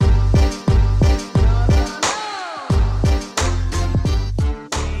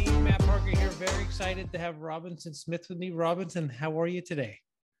excited to have Robinson Smith with me. Robinson, how are you today?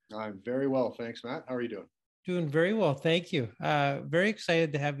 I'm very well, thanks, Matt. How are you doing? Doing very well, thank you. Very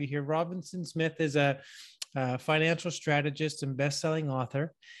excited to have you here. Robinson Smith is a financial strategist and best-selling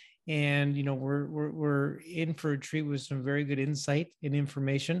author, and we're in for a treat with some very good insight and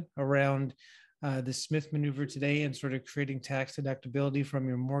information around the Smith maneuver today and sort of creating tax deductibility from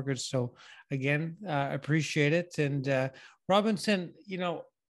your mortgage. So again, appreciate it. And Robinson,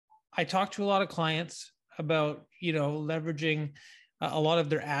 I talk to a lot of clients about leveraging a lot of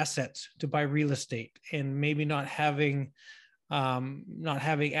their assets to buy real estate and maybe not having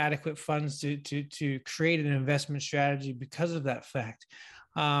adequate funds to create an investment strategy because of that fact.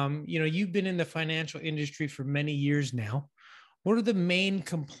 You've been in the financial industry for many years now. What are the main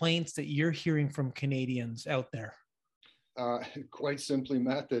complaints that you're hearing from Canadians out there? Uh, Quite simply,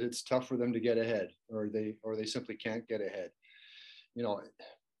 Matt, that it's tough for them to get ahead, or they simply can't get ahead. You know,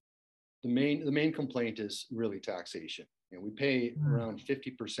 the main complaint is really taxation. We pay around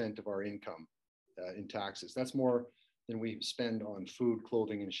 50% of our income in taxes. That's more than we spend on food,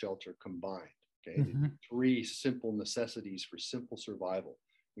 clothing, and shelter combined. Okay, the Mm-hmm. three simple necessities for simple survival.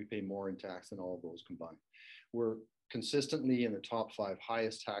 We pay more in tax than all of those combined. We're consistently in the top five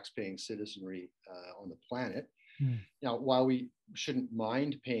highest tax-paying citizenry on the planet. Mm. Now, while we shouldn't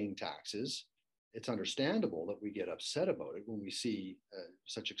mind paying taxes, it's understandable that we get upset about it when we see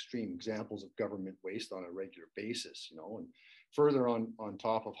such extreme examples of government waste on a regular basis. And further on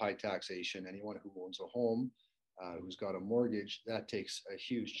top of high taxation, anyone who owns a home, who's got a mortgage, that takes a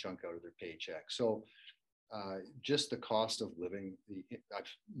huge chunk out of their paycheck. So just the cost of living,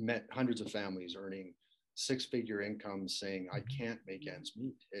 I've met hundreds of families earning six-figure incomes saying, I can't make ends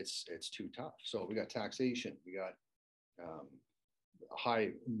meet. It's too tough. So we got taxation, we got um,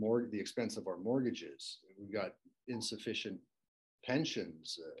 the expense of our mortgages, we've got insufficient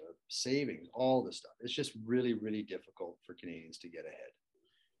pensions, savings, all this stuff. It's just really, really difficult for Canadians to get ahead.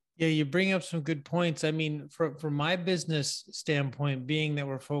 Yeah, you bring up some good points. I mean, from my business standpoint, being that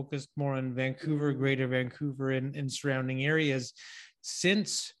we're focused more on Vancouver, Greater Vancouver, and surrounding areas,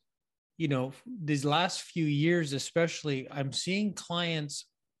 since these last few years, especially, I'm seeing clients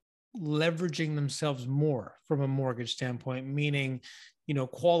leveraging themselves more from a mortgage standpoint, meaning,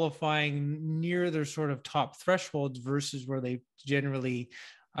 qualifying near their sort of top thresholds versus where they generally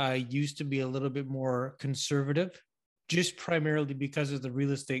used to be a little bit more conservative, just primarily because of the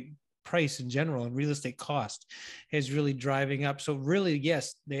real estate price in general and real estate cost is really driving up. So really,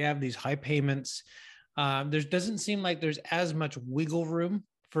 yes, they have these high payments. There doesn't seem like there's as much wiggle room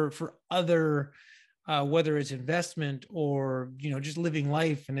for other whether it's investment or just living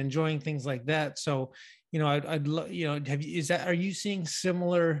life and enjoying things like that. So I'd have you, are you seeing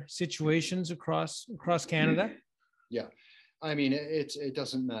similar situations across Canada? Yeah, I mean, it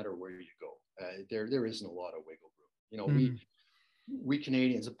doesn't matter where you go. There isn't a lot of wiggle room. Mm. We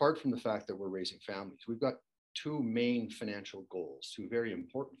Canadians, apart from the fact that we're raising families, we've got two main financial goals, two very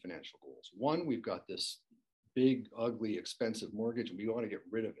important financial goals. One, we've got this big, ugly, expensive mortgage, and we want to get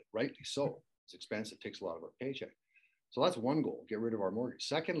rid of it. Rightly so. It's expensive, takes a lot of our paycheck. So that's one goal: get rid of our mortgage.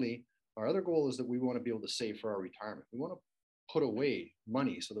 Secondly, our other goal is that we want to be able to save for our retirement. We want to put away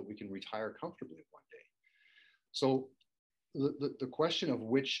money so that we can retire comfortably one day. So the question of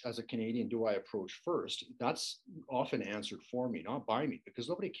which, as a Canadian, do I approach first, that's often answered for me, not by me, because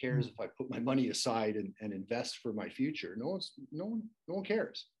nobody cares if I put my money aside and invest for my future. No one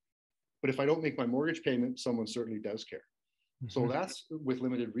cares. But if I don't make my mortgage payment, someone certainly does care. So Mhm. that's, with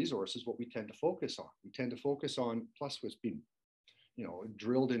limited resources, what we tend to focus on. We tend to focus on, plus what's been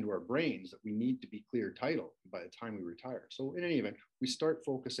drilled into our brains, that we need to be clear title by the time we retire. So in any event, we start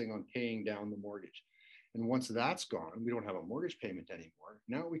focusing on paying down the mortgage. And once that's gone, we don't have a mortgage payment anymore.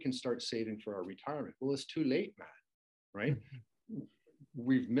 Now we can start saving for our retirement. Well, it's too late, Matt, right? Mhm.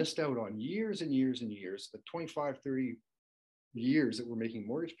 We've missed out on years and years and years, the 25, 30 years that we're making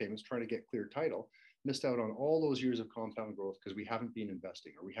mortgage payments trying to get clear title, missed out on all those years of compound growth because we haven't been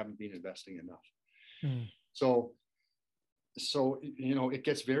investing, or we haven't been investing enough. Mm. So it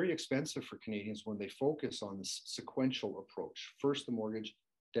gets very expensive for Canadians when they focus on this sequential approach: first the mortgage,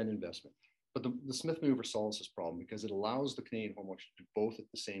 then investment. But the Smith maneuver solves this problem because it allows the Canadian homeowner to do both at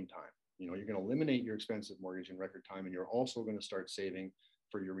the same time. You're going to eliminate your expensive mortgage in record time, and you're also going to start saving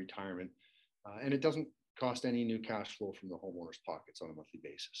for your retirement. And it doesn't cost any new cash flow from the homeowner's pockets on a monthly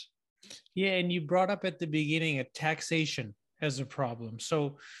basis. Yeah, and you brought up at the beginning a taxation as a problem.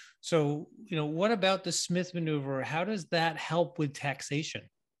 So what about the Smith maneuver? How does that help with taxation?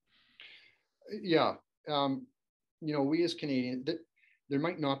 Yeah. We as Canadians, there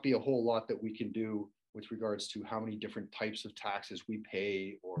might not be a whole lot that we can do with regards to how many different types of taxes we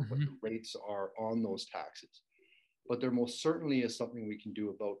pay or what the rates are on those taxes. But there most certainly is something we can do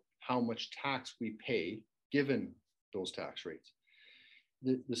about how much tax we pay given those tax rates.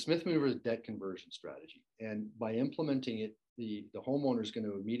 The Smith Mover is a debt conversion strategy. And by implementing it, the homeowner is going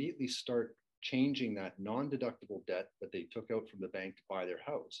to immediately start changing that non-deductible debt that they took out from the bank to buy their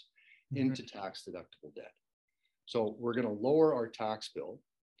house into tax deductible debt. So we're going to lower our tax bill.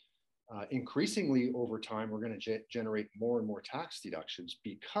 Increasingly over time, we're going to generate more and more tax deductions,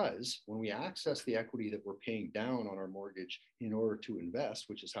 because when we access the equity that we're paying down on our mortgage in order to invest,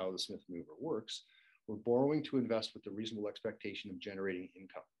 which is how the Smith Mover works, we're borrowing to invest with the reasonable expectation of generating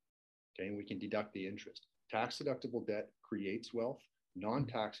income. Okay, and we can deduct the interest. Tax deductible debt creates wealth.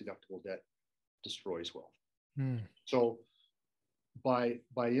 Non-tax deductible debt destroys wealth. So by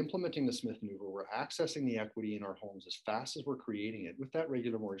implementing the Smith Mover, we're accessing the equity in our homes as fast as we're creating it with that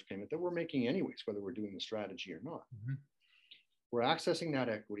regular mortgage payment that we're making anyways, whether we're doing the strategy or not. We're accessing that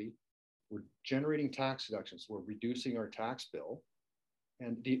equity. We're generating tax deductions. We're reducing our tax bill.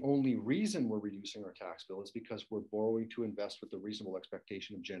 And the only reason we're reducing our tax bill is because we're borrowing to invest with the reasonable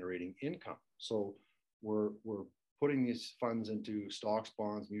expectation of generating income. So we're putting these funds into stocks,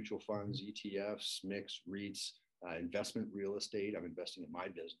 bonds, mutual funds, ETFs, MICs, REITs, investment real estate. I'm investing in my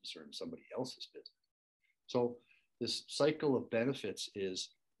business or in somebody else's business. So this cycle of benefits is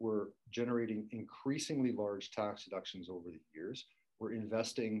we're generating increasingly large tax deductions over the years. We're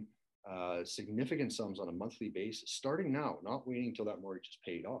investing significant sums on a monthly basis, starting now, not waiting until that mortgage is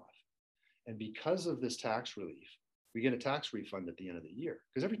paid off. And because of this tax relief, we get a tax refund at the end of the year,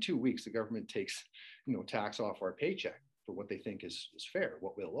 because every 2 weeks the government takes, tax off our paycheck for what they think is fair,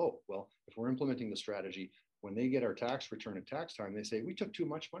 what we'll owe. Well, if we're implementing the strategy, when they get our tax return at tax time, they say, we took too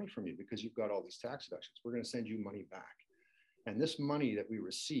much money from you because you've got all these tax deductions. We're going to send you money back. And this money that we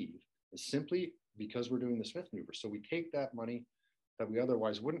receive is simply because we're doing the Smith Mover. So we take that money that we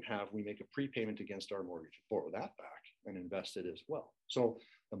otherwise wouldn't have, we make a prepayment against our mortgage, borrow that back and invest it as well. So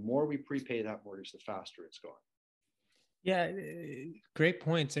the more we prepay that mortgage, the faster it's gone. Yeah, great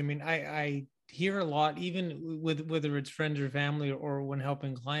points. I mean, I hear a lot, even with whether it's friends or family or when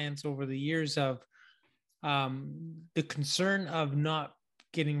helping clients over the years, of the concern of not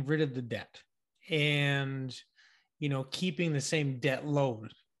getting rid of the debt and, keeping the same debt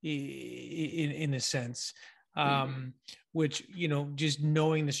load in a sense, which, just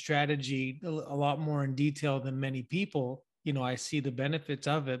knowing the strategy a lot more in detail than many people, I see the benefits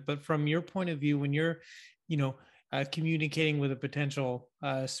of it. But from your point of view, when you're, communicating with a potential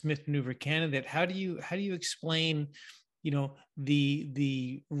Smith Maneuver candidate, how do you explain,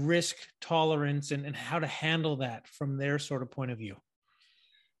 the risk tolerance and how to handle that from their sort of point of view?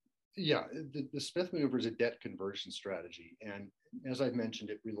 Yeah, the Smith Maneuver is a debt conversion strategy. And as I've mentioned,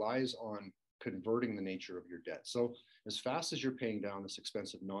 it relies on converting the nature of your debt. So as fast as you're paying down this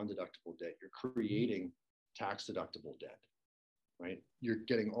expensive non-deductible debt, you're creating tax deductible debt, right? You're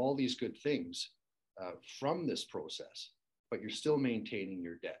getting all these good things from this process, but you're still maintaining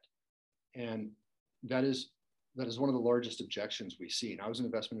your debt. And that is one of the largest objections we see. And I was an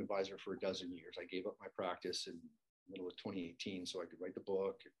investment advisor for a dozen years. I gave up my practice in the middle of 2018 so I could write the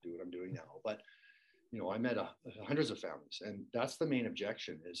book, do what I'm doing now. But, I met hundreds of families, and that's the main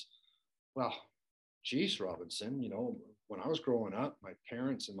objection is, well, geez, Robinson, when I was growing up, my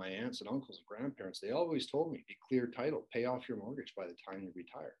parents and my aunts and uncles and grandparents, they always told me, be clear title, pay off your mortgage by the time you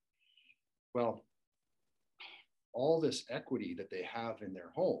retire. Well, all this equity that they have in their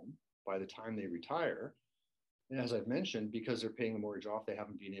home by the time they retire, and as I've mentioned, because they're paying the mortgage off, they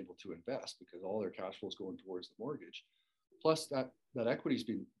haven't been able to invest because all their cash flow is going towards the mortgage. Plus that equity's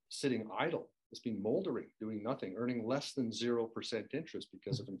been sitting idle. It's been moldering, doing nothing, earning less than 0% interest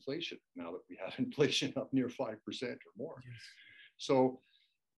because of inflation. Now that we have inflation up near 5% or more. Yes. So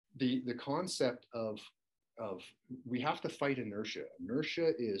the concept of we have to fight inertia.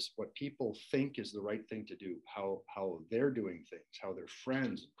 Inertia is what people think is the right thing to do, how they're doing things, how their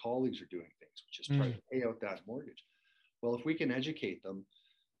friends and colleagues are doing things, which is try to pay out that mortgage. Well, if we can educate them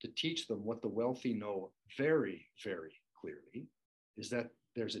to teach them what the wealthy know very, very clearly, is that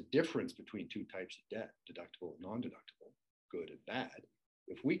there's a difference between two types of debt, deductible and non-deductible, good and bad.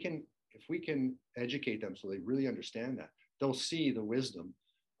 If we can educate them so they really understand that, they'll see the wisdom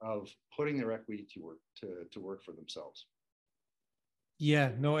of putting their equity to work for themselves.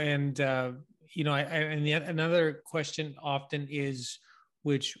 Yeah, no, and another question often is,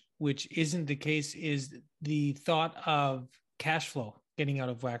 which isn't the case, is the thought of cash flow getting out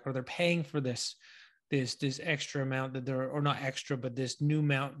of whack, or they're paying for this this extra amount that they're, or not extra, but this new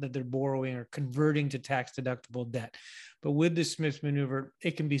amount that they're borrowing or converting to tax deductible debt. But with the Smith maneuver,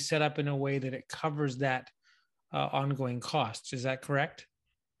 it can be set up in a way that it covers that ongoing costs. Is that correct?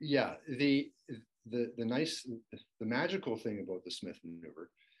 Yeah, the magical thing about the Smith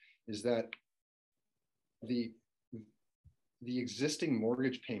maneuver is that the existing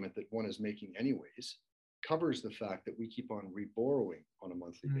mortgage payment that one is making anyways covers the fact that we keep on reborrowing on a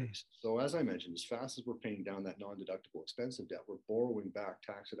monthly basis. So as I mentioned, as fast as we're paying down that non-deductible expensive debt, we're borrowing back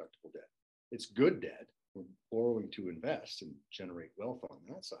tax deductible debt. It's good debt. We're borrowing to invest and generate wealth on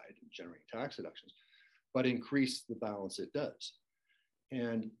that side and generate tax deductions, but increase the balance it does.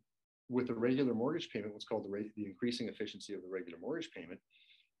 And with the regular mortgage payment, what's called the increasing efficiency of the regular mortgage payment,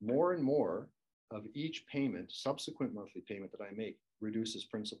 more and more of each payment, subsequent monthly payment that I make, reduces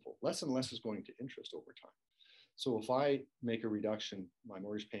principal. Less and less is going to interest over time. So if I make a reduction, my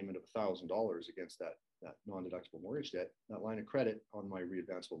mortgage payment of $1,000 against that non-deductible mortgage debt, that line of credit on my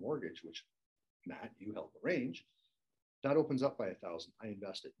readvanceable mortgage, which Matt, you helped arrange, that opens up by 1,000. I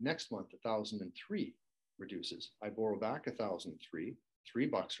invest it. Next month, 1,003 reduces. I borrow back 1,003.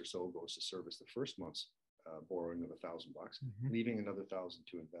 $3 or so goes to service the first month's borrowing of $1,000, leaving another 1,000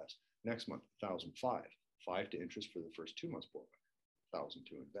 to invest. Next month, 1,005, 5 to interest for the first 2 months borrowing, 1,000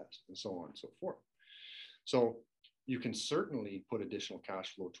 to invest, and so on and so forth. So you can certainly put additional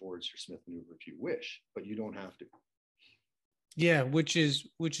cash flow towards your Smith maneuver if you wish, but you don't have to. Yeah, which is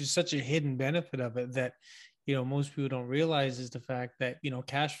such a hidden benefit of it that, you know, most people don't realize, is the fact that, you know,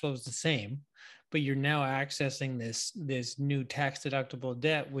 cash flow is the same, but you're now accessing this new tax deductible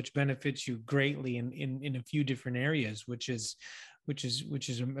debt, which benefits you greatly in a few different areas, which is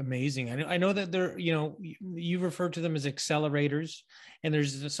amazing. I know that there, you know, you refer to them as accelerators, and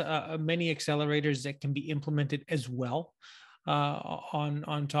there's many accelerators that can be implemented as well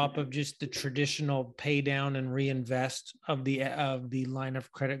on top of just the traditional pay down and reinvest of the line of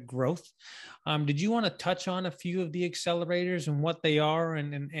credit growth. Did you want to touch on a few of the accelerators and what they are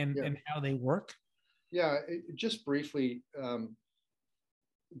and how they work? Yeah, just briefly.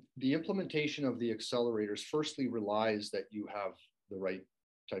 The implementation of the accelerators firstly relies that you have the right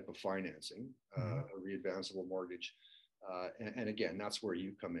type of financing, a readvanceable mortgage. And again, that's where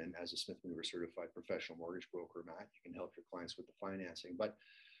you come in as a Smith maneuver certified professional mortgage broker, Matt. You can help your clients with the financing. But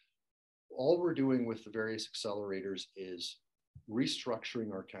all we're doing with the various accelerators is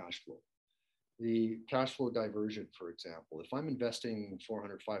restructuring our cash flow. The cash flow diversion, for example, if I'm investing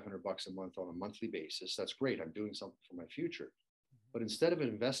 $400, $500 a month on a monthly basis, that's great. I'm doing something for my future. But instead of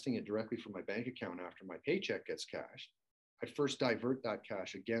investing it directly from my bank account after my paycheck gets cashed, I first divert that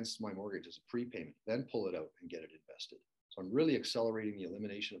cash against my mortgage as a prepayment, then pull it out and get it invested. So I'm really accelerating the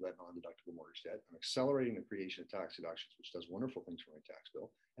elimination of that non-deductible mortgage debt. I'm accelerating the creation of tax deductions, which does wonderful things for my tax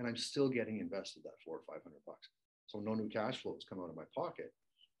bill. And I'm still getting invested that $400 or $500. So no new cash flows come out of my pocket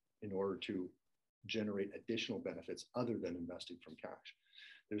in order to generate additional benefits other than investing from cash.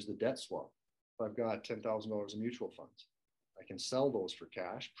 There's the debt swap. If I've got $10,000 in mutual funds, I can sell those for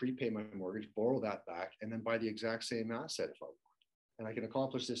cash, prepay my mortgage, borrow that back, and then buy the exact same asset if I want. And I can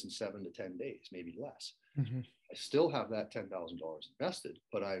accomplish this in 7 to 10 days, maybe less. I still have that $10,000 invested,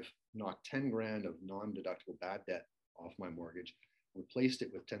 but I've knocked 10 grand of non-deductible bad debt off my mortgage, replaced it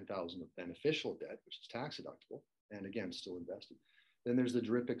with 10,000 of beneficial debt, which is tax deductible, and again, still invested. Then there's the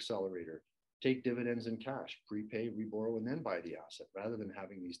DRIP accelerator. Take dividends in cash, prepay, reborrow, and then buy the asset rather than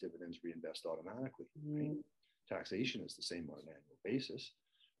having these dividends reinvest automatically. Right? Taxation is the same on an annual basis.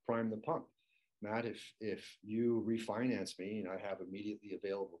 Prime the pump. Matt, if you refinance me and I have immediately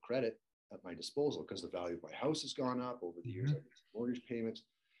available credit at my disposal because the value of my house has gone up over the years, I've made mortgage payments,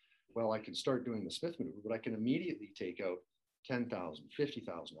 well, I can start doing the Smith maneuver, but I can immediately take out $10,000, $50,000,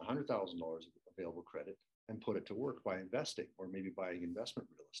 $100,000 of available credit and put it to work by investing or maybe buying investment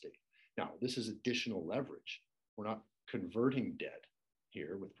real estate. Now, this is additional leverage. We're not converting debt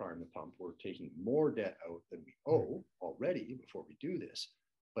here with Prime the Pump. We're taking more debt out than we owe already before we do this.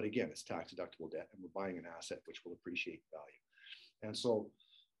 But again, it's tax deductible debt and we're buying an asset which will appreciate value. And so,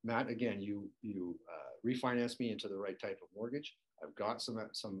 Matt, again, you refinance me into the right type of mortgage. I've got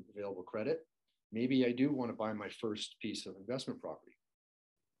some available credit. Maybe I do want to buy my first piece of investment property,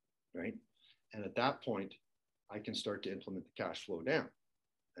 right? And at that point, I can start to implement the cash flow down.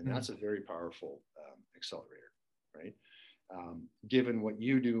 And that's a very powerful accelerator, right? Given what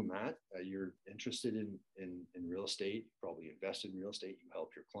you do, Matt, you're interested in real estate, you probably invest in real estate, you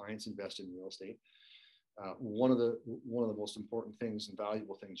help your clients invest in real estate. One of the most important things and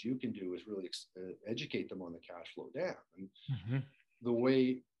valuable things you can do is really educate them on the cash flow down. And the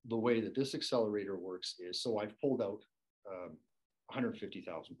way that this accelerator works is, so I've pulled out $150,000,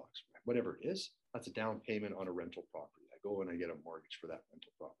 whatever it is. That's a down payment on a rental property. I go and I get a mortgage for that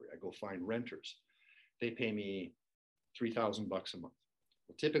rental property. I go find renters. They pay me $3,000 a month.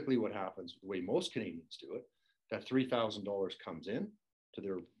 Well, typically what happens, the way most Canadians do it, that $3,000 comes in to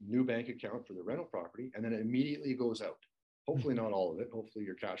their new bank account for the rental property, and then it immediately goes out. Hopefully not all of it. Hopefully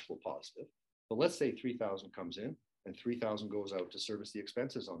you're cash flow positive. But let's say 3,000 comes in and 3,000 goes out to service the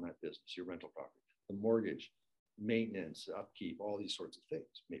expenses on that business, your rental property, the mortgage, maintenance, upkeep, all these sorts of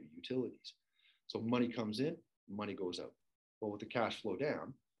things, maybe utilities. So money comes in, money goes out. Well, with the cash flow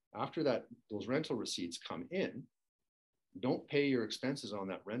down, after that, those rental receipts come in, don't pay your expenses on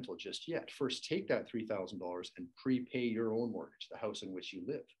that rental just yet. First, take that $3,000 and prepay your own mortgage, the house in which you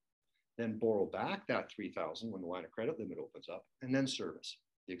live. Then borrow back that $3,000 when the line of credit limit opens up, and then service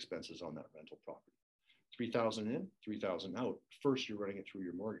the expenses on that rental property. 3,000 in, 3,000 out. First, you're running it through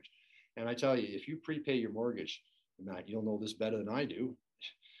your mortgage. And I tell you, if you prepay your mortgage, Matt, you'll know this better than I do,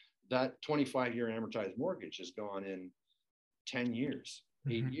 that 25-year amortized mortgage has gone in 10 years,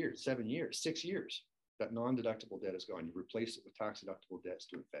 8 years, 7 years, 6 years. That non-deductible debt is gone. You replace it with tax-deductible debts,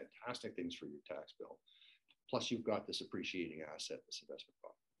 doing fantastic things for your tax bill. Plus, you've got this appreciating asset, this investment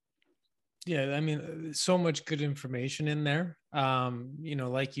property. Yeah, I mean, so much good information in there.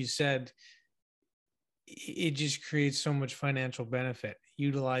 Like you said, it just creates so much financial benefit,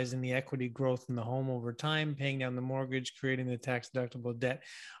 utilizing the equity growth in the home over time, paying down the mortgage, creating the tax-deductible debt.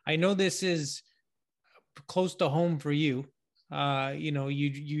 I know this is close to home for you.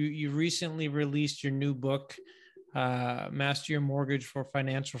 You recently released your new book, Master Your Mortgage for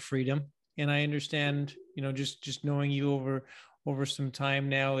Financial Freedom, and I understand, just knowing you over some time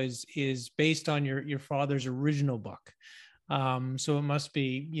now is based on your father's original book. So it must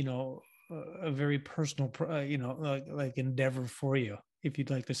be, a very personal, like endeavor for you, if you'd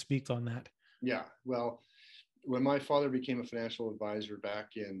like to speak on that. Yeah, well, when my father became a financial advisor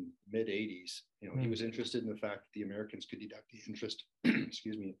back in mid 80s, he was interested in the fact that the Americans could deduct the interest,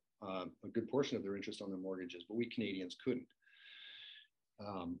 excuse me, a good portion of their interest on their mortgages, but we Canadians couldn't.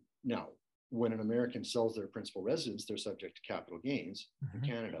 Now, when an American sells their principal residence, they're subject to capital gains. In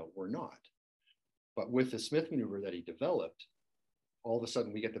Canada, we're not. But with the Smith maneuver that he developed, all of a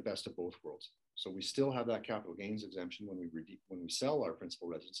sudden we get the best of both worlds. So we still have that capital gains exemption when we sell our principal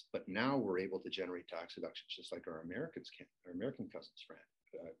residence, but now we're able to generate tax deductions just like our American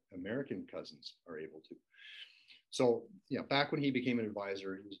cousins are able to. So back when he became an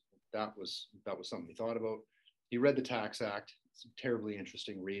advisor, that was something he thought about. He read the Tax Act. It's a terribly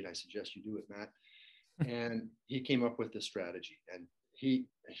interesting read. I suggest you do it, Matt. And he came up with this strategy, and he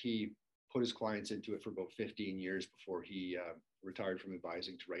put his clients into it for about 15 years before he retired from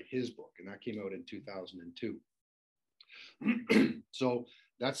advising to write his book, and that came out in 2002. So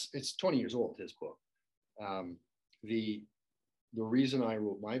it's 20 years old, his book. The reason I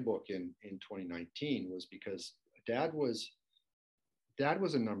wrote my book in 2019 was because dad was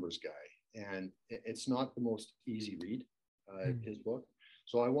a numbers guy, and it's not the most easy read, his book.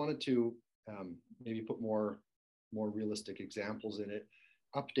 So I wanted to maybe put more realistic examples in it,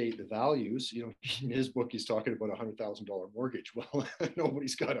 update the values. In his book, he's talking about $100,000 mortgage. Well,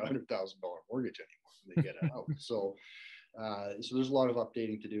 nobody's got $100,000 mortgage anymore when they get a house. So there's a lot of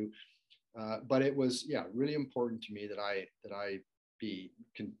updating to do. But it was, really important to me that I be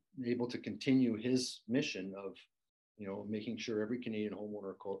able to continue his mission of, making sure every Canadian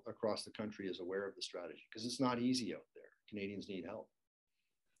homeowner across the country is aware of the strategy, because it's not easy out there. Canadians need help.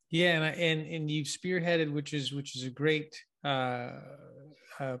 Yeah, and you've spearheaded, which is a great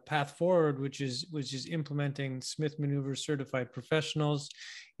path forward, which is implementing Smith Maneuver certified professionals,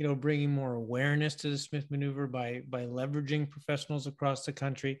 bringing more awareness to the Smith Maneuver by leveraging professionals across the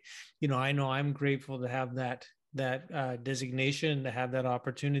country. I know I'm grateful to have that designation, to have that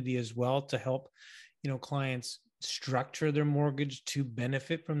opportunity as well, to help clients structure their mortgage to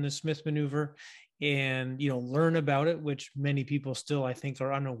benefit from the Smith Maneuver, and learn about it, which many people still, I think,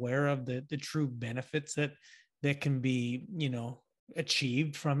 are unaware of the true benefits that can be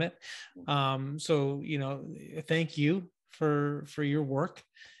achieved from it. So thank you for your work,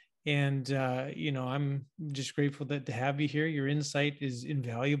 and I'm just grateful to have you here. Your insight is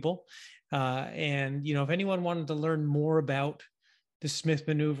invaluable, and if anyone wanted to learn more about the Smith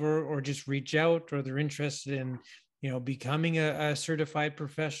Maneuver, or just reach out, or they're interested in becoming a certified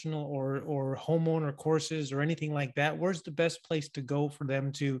professional, or homeowner courses or anything like that, where's the best place to go for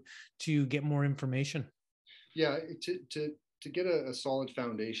them to get more information? Yeah, to get a solid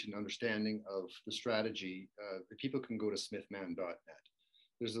foundation understanding of the strategy, people can go to smithman.net.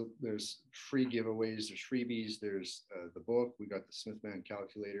 there's free giveaways, there's freebies, there's the book, we got the Smithman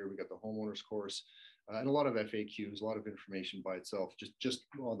calculator, we got the homeowners course, and a lot of FAQs, a lot of information by itself, just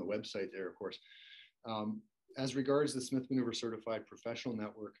on the website there, of course. As regards the Smith Maneuver Certified Professional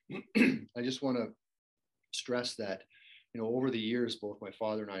Network, I just want to stress that, over the years, both my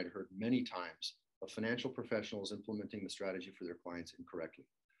father and I had heard many times of financial professionals implementing the strategy for their clients incorrectly.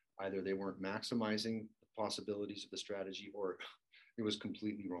 Either they weren't maximizing the possibilities of the strategy, or it was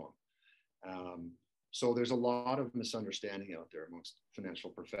completely wrong. So there's a lot of misunderstanding out there amongst financial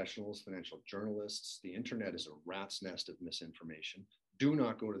professionals, financial journalists. The internet is a rat's nest of misinformation. Do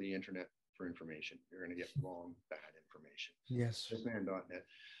not go to the internet for information. You're going to get wrong, bad information. Yes. Smithman.net.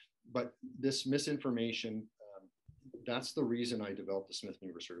 But this misinformation, that's the reason I developed the Smith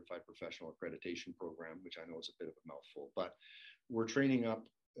Maneuver Certified Professional Accreditation Program, which I know is a bit of a mouthful, but we're training up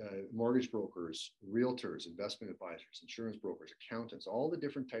mortgage brokers, realtors, investment advisors, insurance brokers, accountants, all the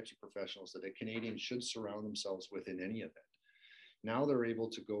different types of professionals that a Canadian should surround themselves with in any event. Now they're able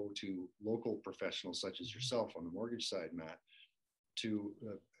to go to local professionals such as yourself on the mortgage side, Matt, to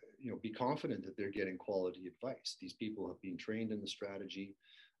be confident that they're getting quality advice. These people have been trained in the strategy.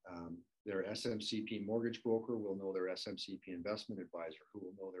 Their SMCP mortgage broker will know their SMCP investment advisor, who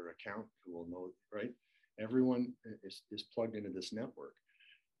will know their account, who will know, right? Everyone is plugged into this network.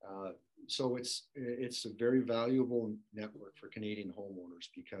 So it's a very valuable network for Canadian homeowners,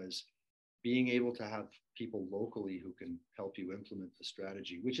 because being able to have people locally who can help you implement the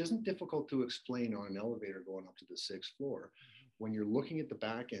strategy, which isn't difficult to explain on an elevator going up to the 6th floor, when you're looking at the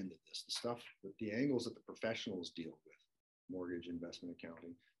back end of this, the stuff, the angles that the professionals deal with, mortgage, investment,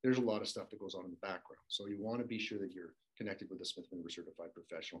 accounting, there's a lot of stuff that goes on in the background. So you want to be sure that you're connected with a Smith Maneuver Certified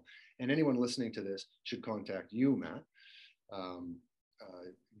Professional. And anyone listening to this should contact you, Matt,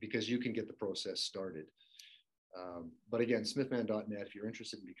 because you can get the process started. But again, smithman.net, if you're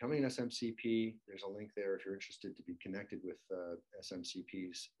interested in becoming an SMCP, there's a link there. If you're interested to be connected with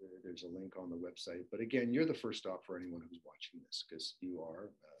SMCPs, there's a link on the website. But again, you're the first stop for anyone who's watching this, because you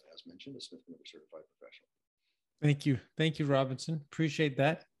are, as mentioned, a Smith Maneuver Certified Professional. Thank you. Thank you, Robinson. Appreciate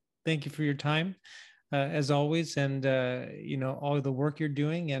that. Thank you for your time, as always, and all the work you're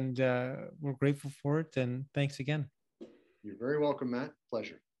doing, and we're grateful for it. And thanks again. You're very welcome, Matt.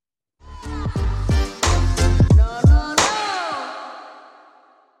 Pleasure.